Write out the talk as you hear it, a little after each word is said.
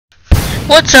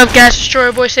What's up guys,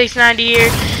 Destroyer Boy 690 here,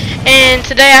 and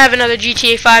today I have another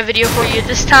GTA 5 video for you.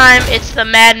 This time it's the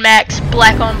Mad Max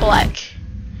Black on Black,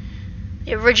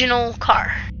 the original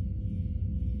car.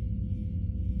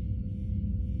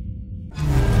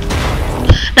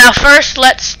 Now first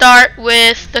let's start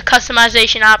with the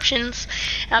customization options.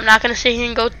 I'm not going to sit here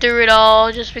and go through it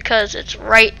all just because it's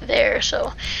right there,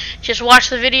 so just watch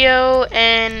the video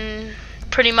and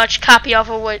pretty much copy off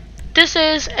of what this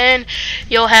is and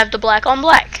you'll have the black on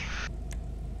black.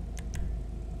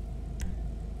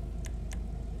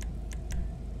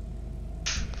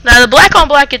 Now the black on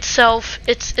black itself,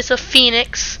 it's a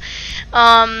Phoenix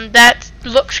that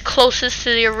looks closest to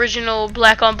the original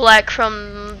black on black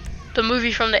from the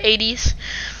movie from the 80s.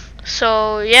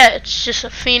 So yeah, it's just a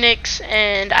Phoenix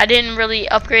and I didn't really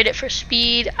upgrade it for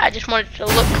speed. I just wanted it to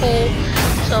look cool.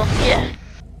 So yeah.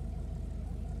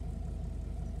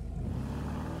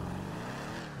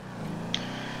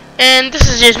 And this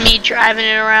is just me driving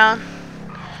it around,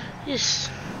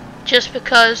 just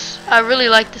because I really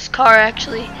like this car.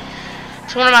 Actually,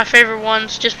 it's one of my favorite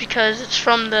ones just because it's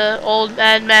from the old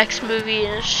Mad Max movie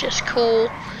and it's just cool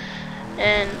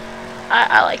and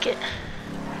I like it.